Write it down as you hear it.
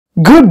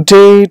Good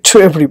day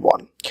to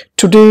everyone.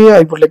 Today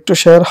I would like to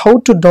share how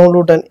to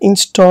download and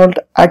install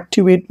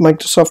Activate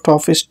Microsoft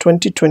Office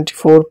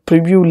 2024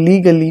 preview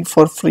legally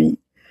for free.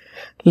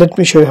 Let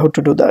me show you how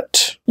to do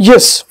that.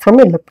 Yes, from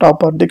a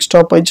laptop or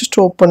desktop, I just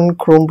open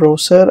Chrome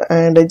browser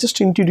and I just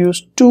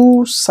introduce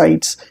two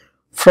sites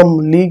from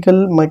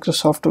legal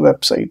Microsoft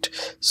website.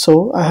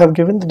 So I have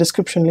given the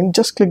description link.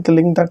 Just click the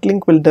link. That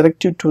link will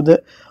direct you to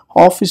the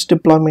Office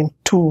deployment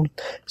tool.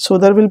 So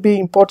there will be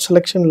import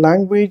selection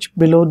language,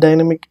 below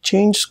dynamic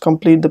change,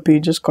 complete the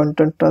pages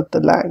content at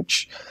the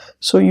launch.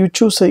 So you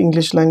choose the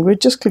English language,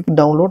 just click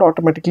download.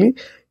 Automatically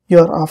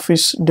your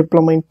Office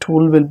deployment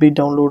tool will be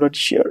downloaded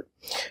here.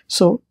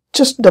 So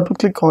just double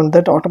click on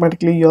that.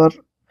 Automatically your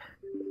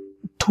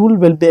tool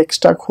will be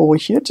extract over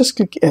here. Just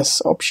click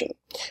yes option.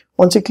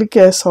 Once you click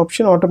yes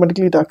option,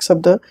 automatically it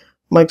accept the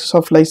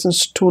Microsoft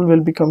license tool will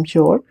become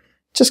here.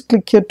 Just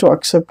click here to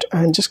accept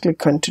and just click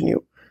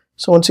continue.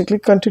 So once you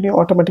click continue,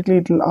 automatically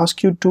it will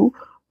ask you to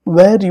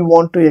where you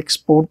want to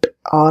export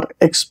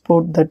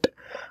that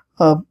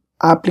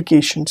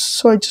applications.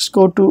 So I just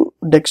go to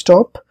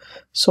desktop.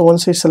 So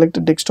once I select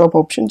the desktop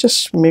option,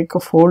 just make a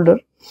folder.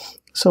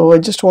 So I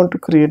just want to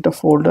create a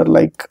folder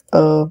like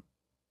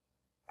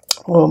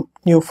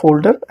new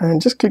folder and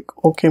just click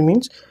OK.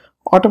 Means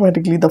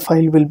automatically the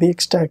file will be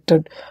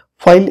extracted.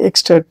 File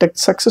extracted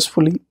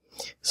successfully.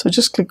 So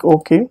just click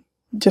OK.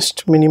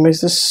 Just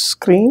minimize this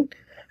screen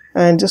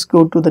and just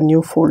go to the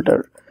new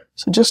folder.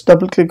 So just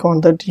double click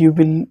on that. You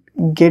will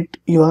get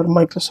your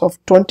Microsoft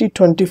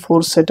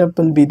 2024 setup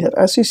will be there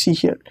as you see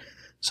here.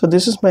 So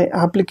this is my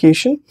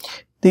application.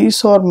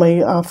 These are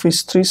my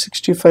Office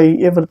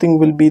 365. Everything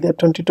will be there.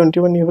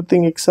 2021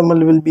 everything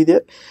XML will be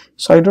there.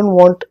 So I don't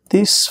want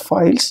these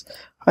files.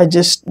 I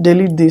just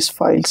delete these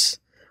files.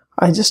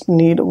 I just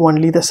need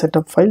only the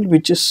setup file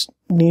which is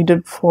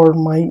needed for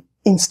my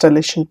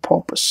installation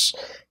purpose.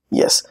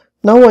 Yes,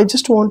 now I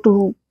just want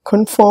to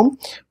confirm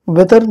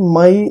whether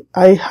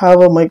I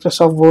have a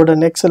Microsoft Word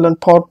and Excel and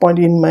PowerPoint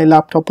in my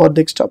laptop or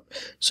desktop.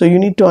 So you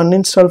need to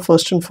uninstall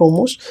first and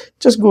foremost.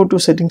 Just go to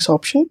settings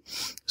option.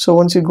 So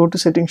once you go to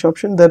settings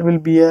option, there will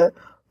be a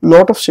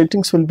lot of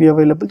settings will be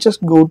available.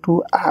 Just go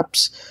to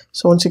apps.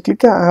 So once you click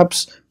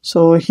apps,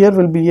 so here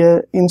will be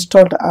a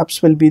installed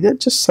apps will be there.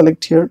 Just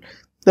select here.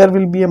 There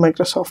will be a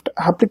Microsoft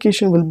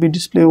application will be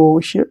displayed over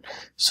here.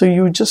 So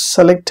you just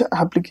select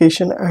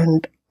application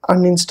and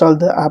uninstall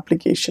the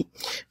application.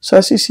 So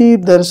as you see,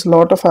 there is a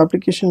lot of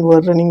application were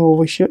running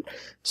over here.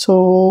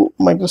 So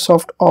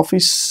Microsoft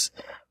Office,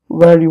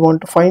 where you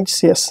want to find,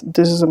 yes,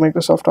 this is a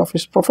Microsoft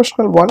Office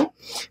professional one.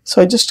 So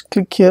I just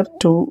click here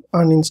to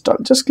uninstall.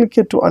 Just click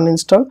here to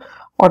uninstall.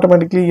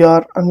 Automatically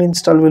your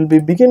uninstall will be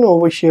begin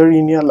over here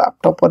in your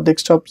laptop or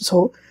desktop.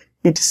 So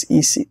it is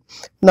easy.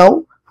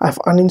 Now I've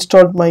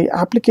uninstalled my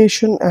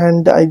application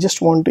and I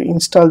just want to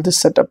install this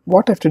setup.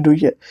 What I have to do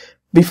here?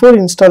 Before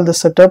install the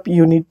setup,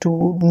 you need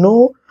to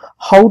know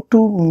how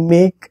to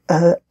make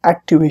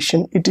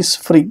activation. It is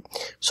free.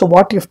 So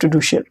what you have to do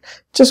here?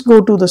 Just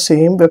go to the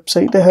same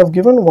website. I have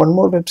given one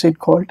more website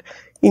called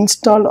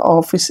Install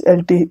Office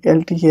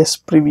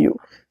LTS Preview.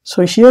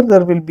 So here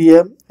there will be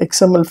a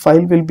XML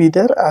file will be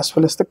there as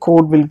well as the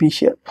code will be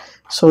here.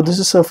 So this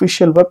is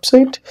official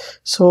website.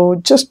 So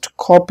just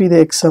copy the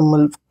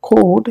XML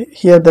code.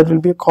 Here there will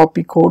be a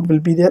copy code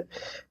will be there.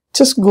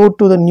 Just go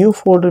to the new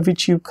folder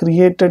which you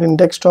created in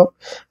desktop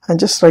and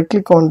just right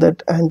click on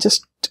that and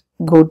just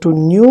go to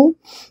new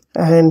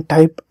and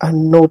type a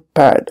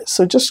notepad.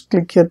 So just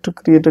click here to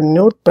create a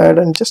notepad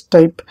and just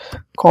type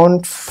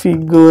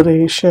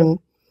configuration.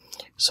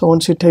 So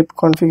once you type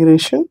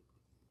configuration,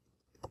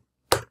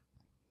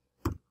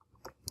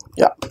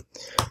 yeah,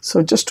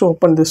 so just to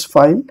open this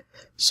file,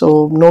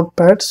 so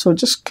notepad, so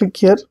just click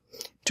here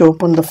to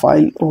open the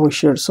file over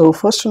here. So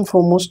first and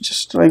foremost,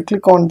 just right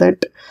click on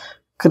that,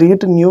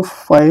 create a new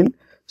file.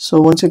 So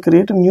once you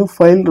create a new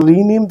file,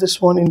 rename this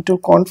one into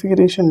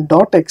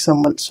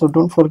configuration.xml. so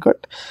don't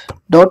forget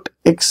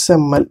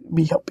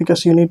 .xml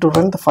because you need to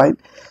run the file.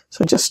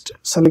 So just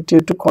select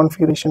here to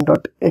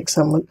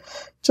configuration.xml.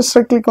 just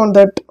right click on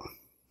that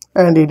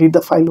and edit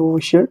the file over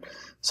here.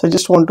 So I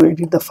just want to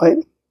edit the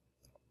file.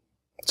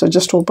 So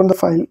just open the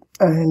file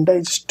and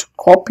I just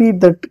copy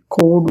that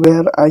code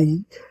where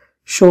I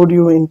showed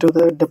you into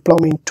the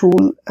deployment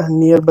tool and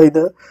nearby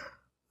the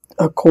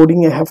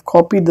coding. I have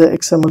copied the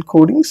XML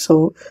coding.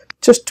 So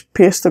just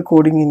paste the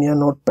coding in your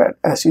notepad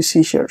as you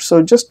see here. So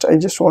I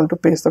just want to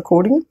paste the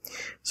coding.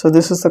 So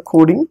this is the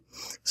coding.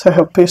 So I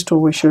have pasted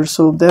over here.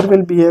 So there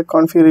will be a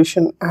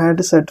configuration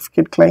add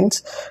certificate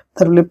clients.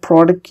 There will be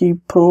product key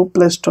pro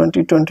plus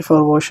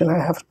 2024 version. I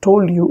have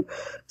told you.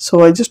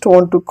 So I just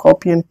want to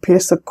copy and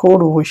paste the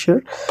code over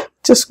here.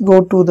 Just go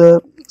to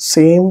the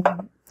same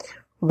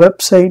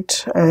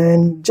website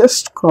and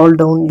just scroll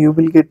down. You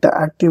will get the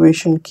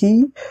activation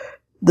key.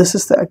 This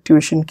is the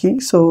activation key.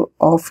 So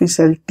Office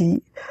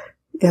LTSC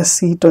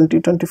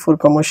 2024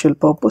 commercial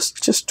purpose.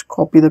 Just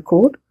copy the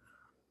code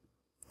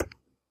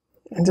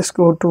and just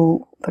go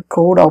to the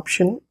code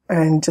option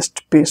and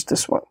just paste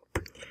this one.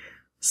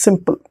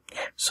 Simple.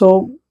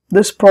 So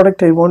this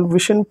product I want,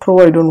 Vision Pro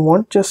I don't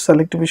want, just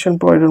select Vision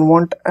Pro I don't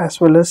want, as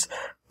well as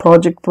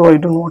Project Pro I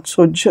don't want.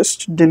 So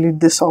just delete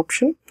this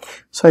option.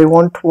 So I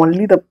want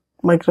only the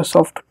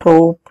Microsoft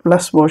Pro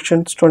Plus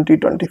versions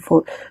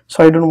 2024.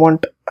 So I don't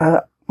want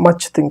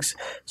much things.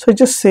 So I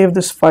just save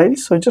this file.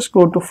 So just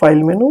go to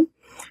File menu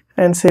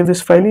and save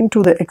this file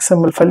into the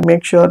XML file.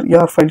 Make sure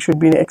your file should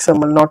be in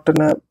XML, not in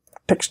a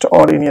text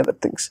or any other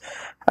things,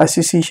 as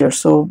you see here.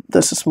 So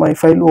this is my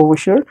file over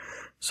here.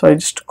 So I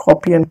just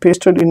copy and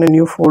paste it in a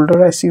new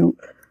folder as you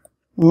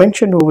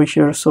mentioned over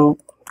here. So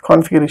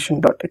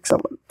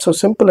configuration.xml. So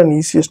simple and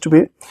easiest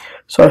way.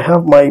 So I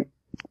have my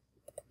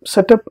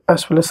setup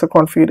as well as the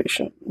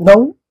configuration.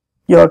 Now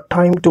your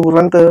time to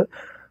run the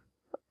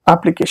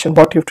application.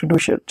 What you have to do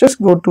here,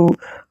 just go to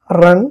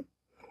run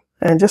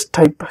and just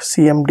type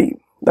cmd,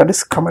 that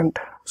is command.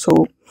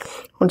 So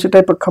once you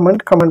type a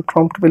command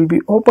prompt will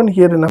be open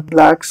here in a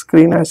black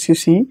screen, as you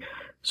see.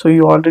 So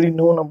you already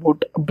know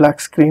about a black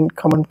screen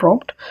command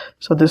prompt.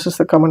 So this is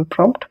the command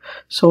prompt.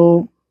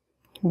 So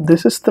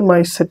this is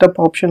my setup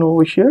option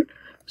over here.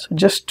 So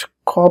just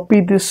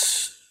copy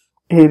this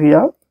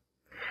area,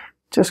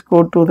 just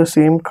go to the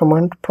same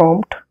command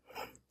prompt,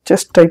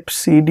 just type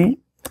cd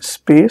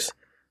space,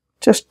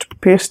 just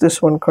paste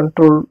this one,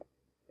 Control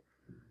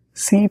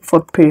C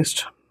for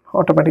paste.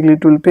 Automatically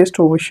it will paste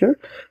over here.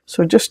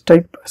 So just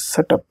type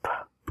setup.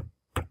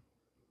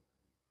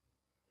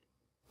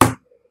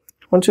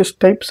 Once you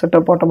type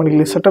setup,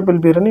 automatically setup will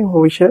be running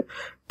over here.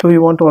 So you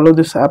want to allow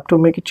this app to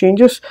make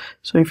changes.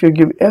 So if you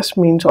give yes,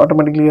 means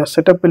automatically your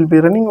setup will be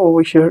running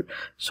over here.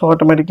 So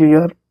automatically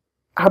your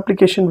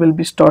application will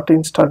be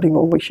starting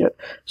over here.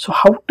 So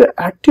how to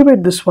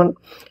activate this one?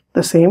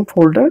 The same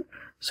folder.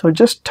 So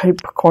just type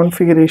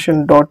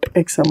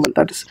configuration.xml,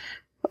 that is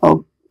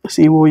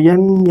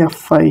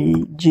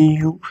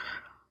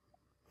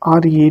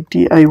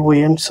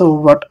CONFIGURATION. So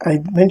what I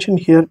mentioned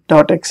here,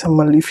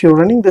 .xml, if you're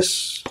running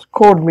this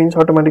code, means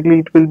automatically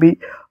it will be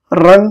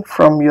run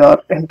from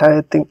your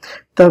entire thing.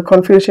 The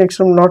configuration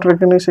external not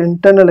recognize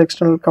internal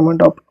external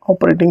command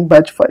operating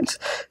batch files.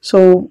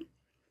 So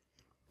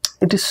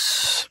it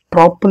is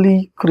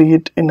properly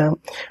create in a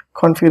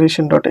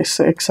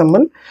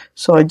configuration.xml.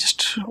 So I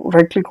just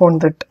right click on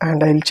that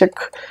and I'll check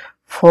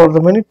for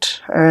the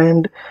minute,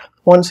 and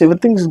once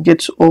everything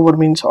gets over,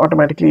 means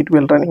automatically it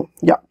will running.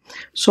 Yeah,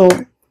 so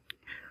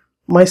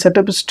my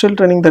setup is still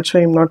running, that's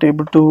why I'm not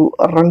able to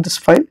run this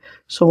file.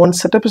 So once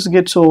setup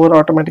gets over,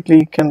 automatically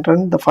you can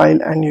run the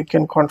file and you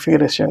can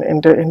configuration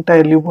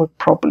entirely work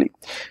properly.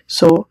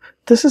 So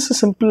this is a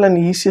simple and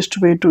easiest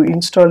way to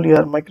install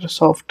your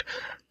Microsoft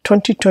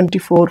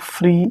 2024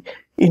 free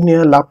in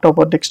your laptop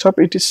or desktop.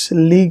 It is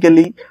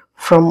legally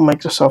from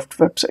Microsoft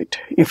website.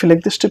 If you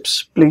like these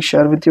tips, please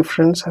share with your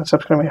friends and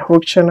subscribe my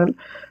HowXT channel.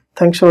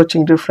 Thanks for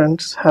watching, dear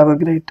friends. Have a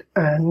great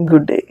and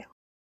good day.